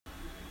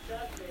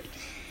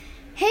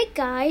Hey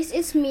guys,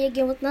 it's me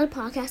again with another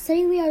podcast.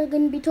 Today we are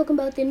going to be talking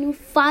about the new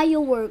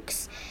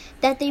fireworks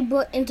that they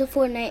brought into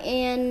Fortnite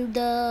and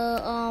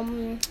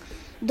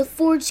the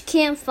Forge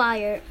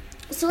campfire.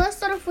 So let's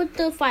start off with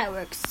the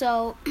fireworks.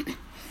 So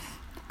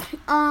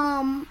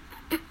the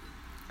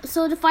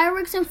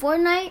fireworks in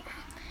Fortnite,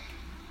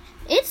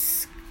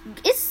 it's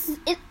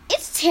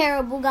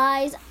terrible,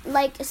 guys.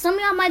 Like, some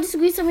of y'all might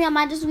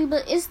disagree,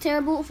 but it's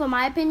terrible for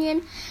my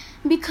opinion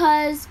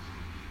because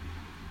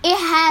it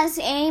has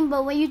aim,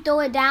 but when you throw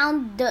it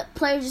down, the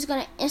player's just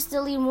going to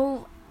instantly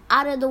move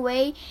out of the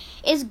way.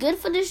 It's good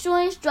for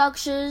destroying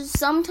structures.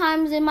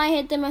 Sometimes it might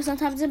hit them and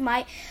sometimes it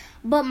might.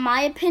 But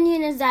my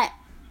opinion is that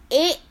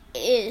it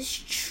is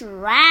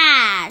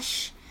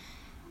trash.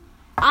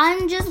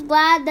 I'm just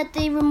glad that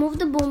they removed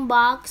the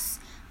boombox.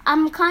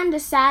 I'm kind of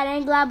sad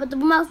and glad, but the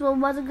boombox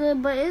wasn't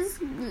good. But it's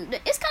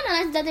kind of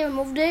nice that they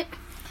removed it.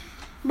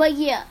 But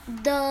yeah,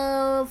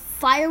 the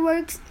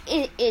fireworks,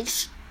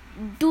 it's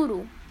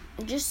doodle.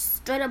 Just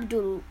straight up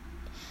doodle.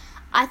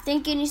 I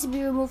think it needs to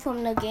be removed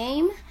from the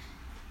game.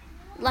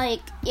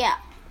 Like, yeah.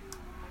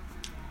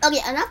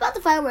 Okay, enough about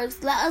the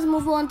fireworks. Let us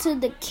move on to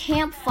the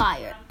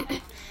campfire.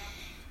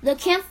 The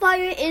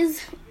campfire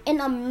is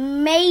an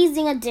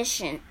amazing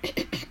addition.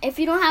 If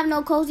you don't have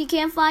no cozy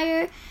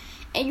campfire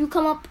and you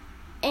come up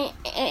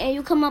and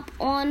you come up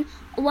on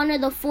one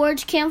of the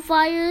Forge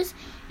campfires,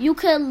 you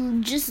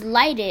could just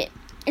light it.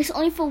 It's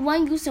only for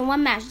one use in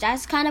one match.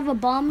 That's kind of a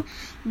bum,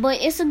 but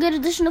it's a good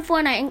addition to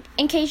Fortnite.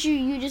 In case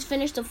you just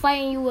finished the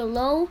fight and you were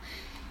low,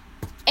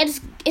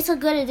 it's a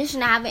good addition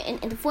to have it in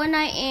the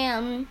Fortnite,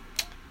 and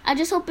I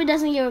just hope it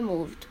doesn't get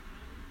removed.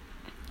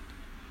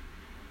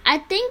 I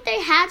think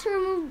they had to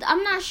remove,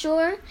 I'm not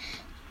sure,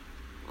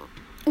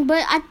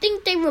 but I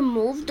think they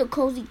removed the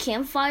cozy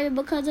campfire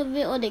because of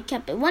it, or they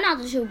kept it. One out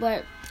of the two,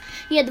 but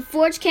yeah, the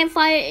Forge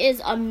campfire is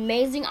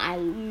amazing. I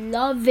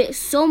love it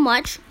so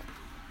much.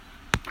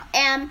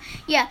 And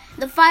yeah,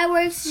 the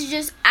fireworks is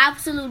just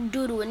absolute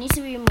doodle. It needs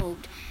to be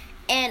removed.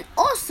 And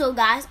also,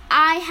 guys,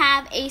 I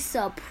have a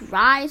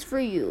surprise for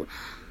you.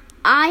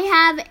 I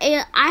have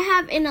an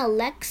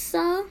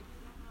Alexa,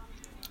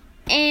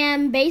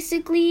 and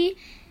basically,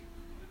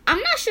 I'm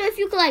not sure if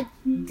you could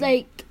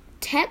like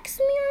text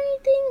me or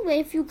anything, but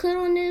if you could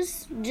on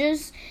this,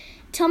 just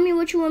tell me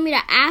what you want me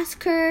to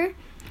ask her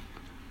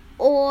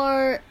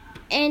or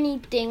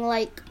anything.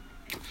 Like,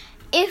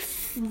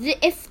 if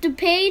the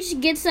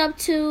page gets up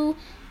to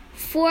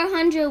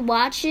 400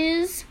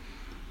 watches,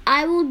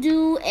 I will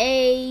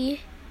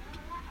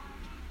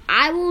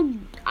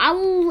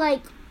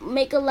like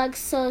make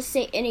Alexa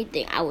say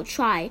anything. I will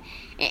try.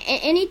 And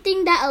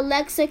anything that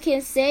Alexa can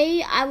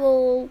say, I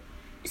will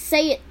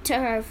say it to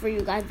her for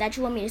you guys that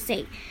you want me to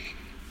say.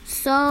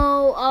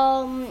 So,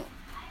 oh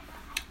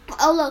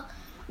look,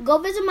 go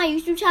visit my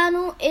YouTube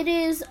channel. It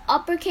is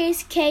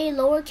uppercase K,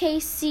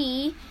 lowercase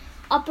c,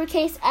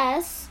 uppercase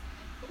S.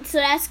 So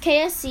that's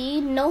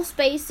KSC, no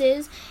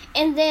spaces,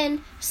 and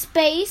then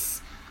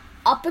space,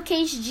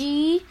 uppercase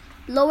G,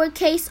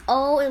 lowercase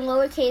O, and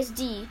lowercase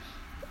D.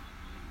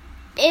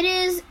 It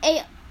is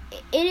a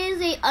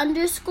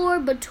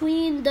underscore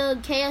between the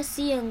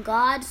KSC and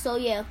God. So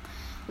yeah,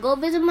 go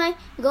visit my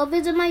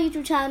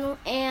YouTube channel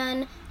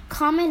and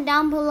comment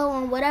down below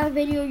on whatever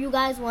video you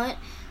guys want,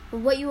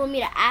 what you want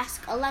me to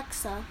ask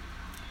Alexa.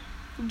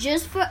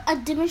 Just for a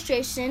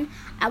demonstration,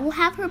 I will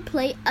have her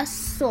play a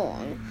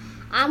song.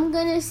 I'm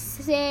gonna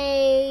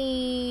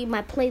say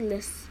my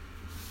playlist.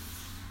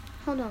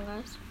 Hold on,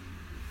 guys.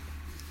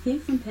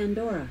 Hit from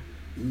Pandora.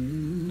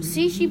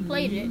 See, she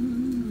played it.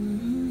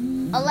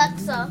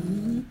 Alexa,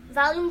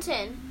 volume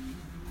 10.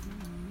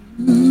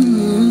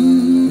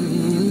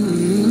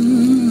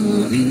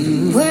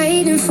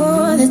 Waiting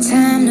for the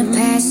time to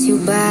pass you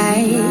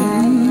by.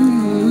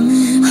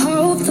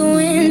 Hope the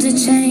winds of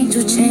change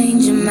will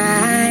change your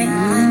mind.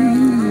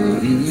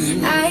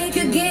 I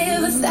could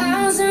give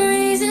 1,000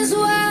 reasons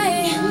why.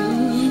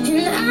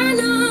 I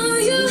know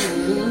you,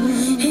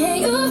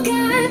 and you've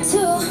got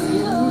to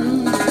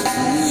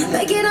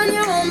make it on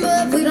your own,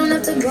 but we don't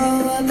have to grow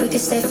up, we can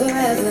stay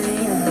forever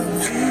young.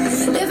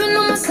 Living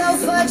on my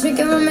sofa,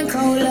 drinking rum and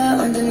cola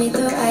underneath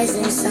the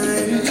rising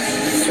sun.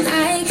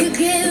 I could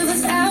give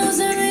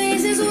 1,000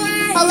 reasons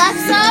why.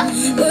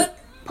 Alexa,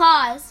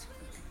 pause.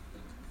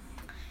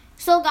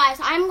 So guys,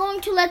 I'm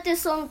going to let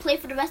this song play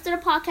for the rest of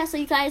the podcast so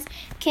you guys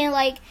can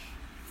like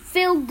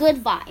feel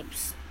good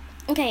vibes.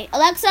 Okay,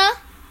 Alexa,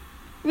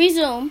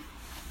 resume.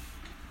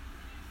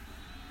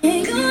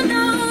 And you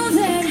know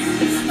that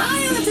all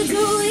you have to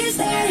do is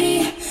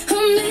stay a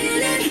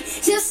minute.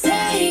 Just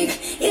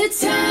take your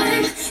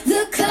time.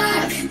 The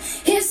clock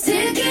is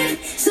ticking,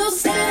 so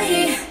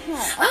stay.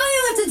 All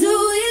you have to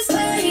do is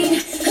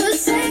wait a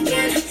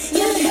second.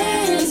 Your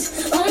hands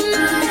on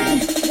mine.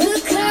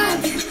 The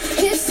clock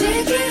is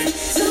ticking,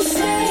 so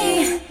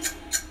stay.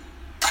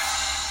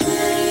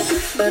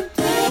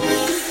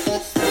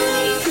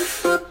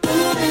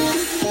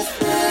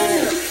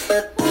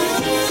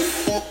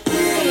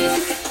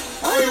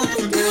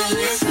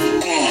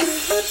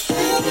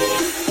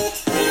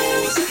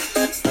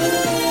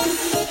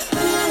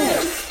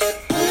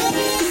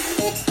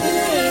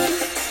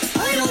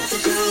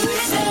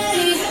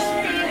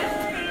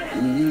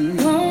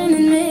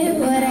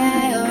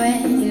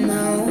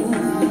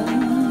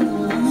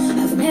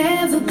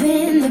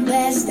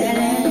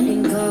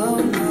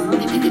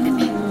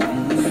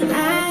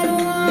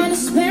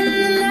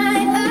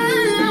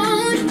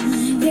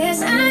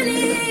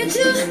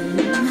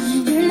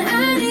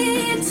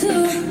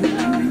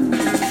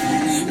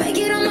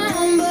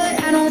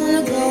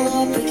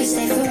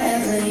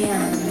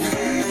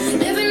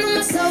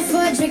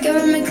 vodka,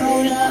 rum and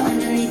cola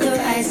underneath the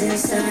rising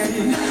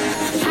sun.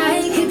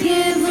 I could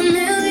give a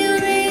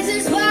million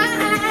reasons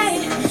why,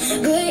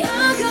 but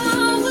you're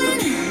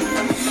going,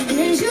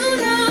 and you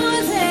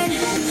know that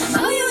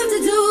all you have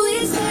to do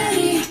is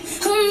wait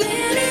a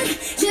minute.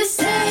 Just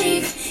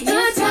take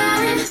your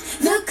time.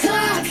 The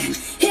clock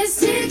is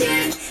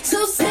ticking,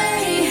 so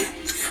stay.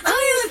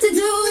 All you have to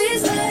do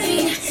is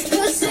wait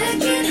the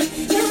second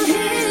your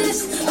hands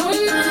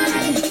on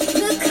mine.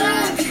 The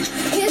clock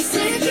is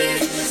ticking,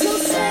 so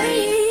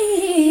stay.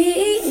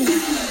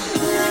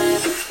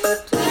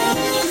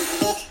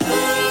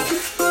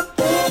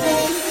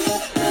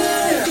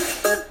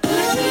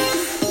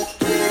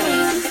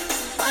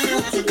 All you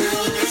have to do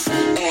is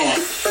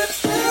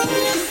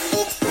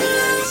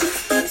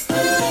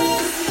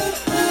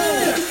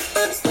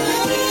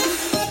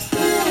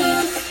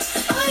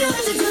all you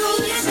have to do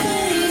is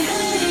stay.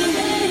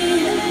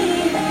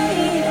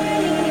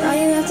 All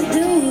you have to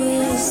do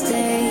is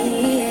stay.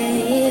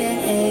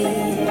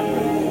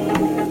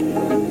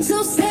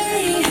 So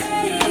stay. Yeah.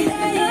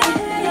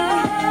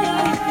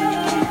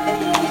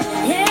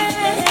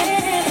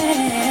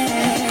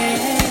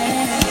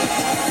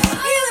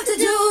 All you have to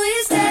do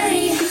is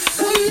stay.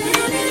 A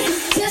minute,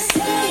 just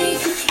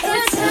take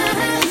your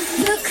time.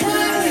 The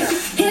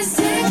clock is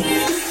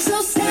ticking,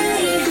 so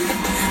stay.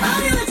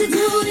 All you have to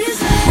do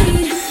is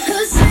wait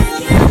a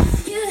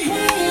second. Your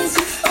hands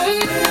on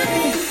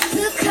mine.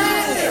 The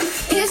clock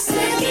is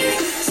ticking,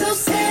 so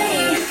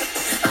stay.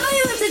 All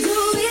you have to do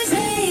is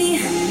stay.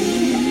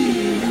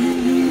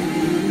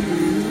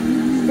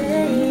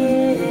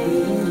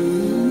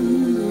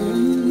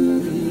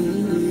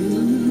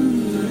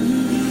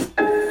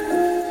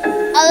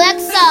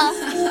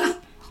 Alexa,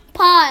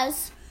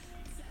 pause.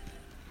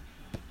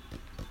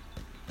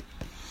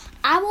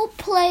 I will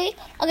play.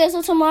 Okay,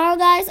 so tomorrow,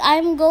 guys,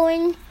 tomorrow,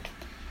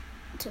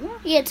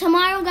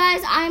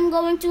 guys, I'm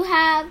going to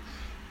have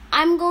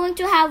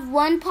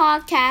one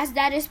podcast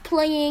that is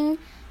playing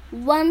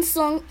one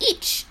song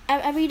each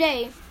every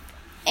day,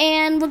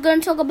 and we're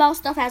gonna talk about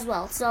stuff as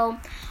well. So,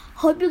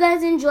 hope you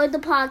guys enjoyed the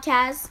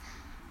podcast.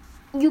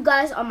 You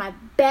guys are my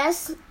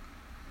best.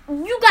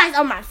 You guys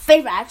are my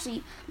favorite,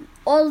 actually.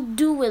 All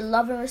do with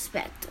love and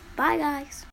respect. Bye, guys.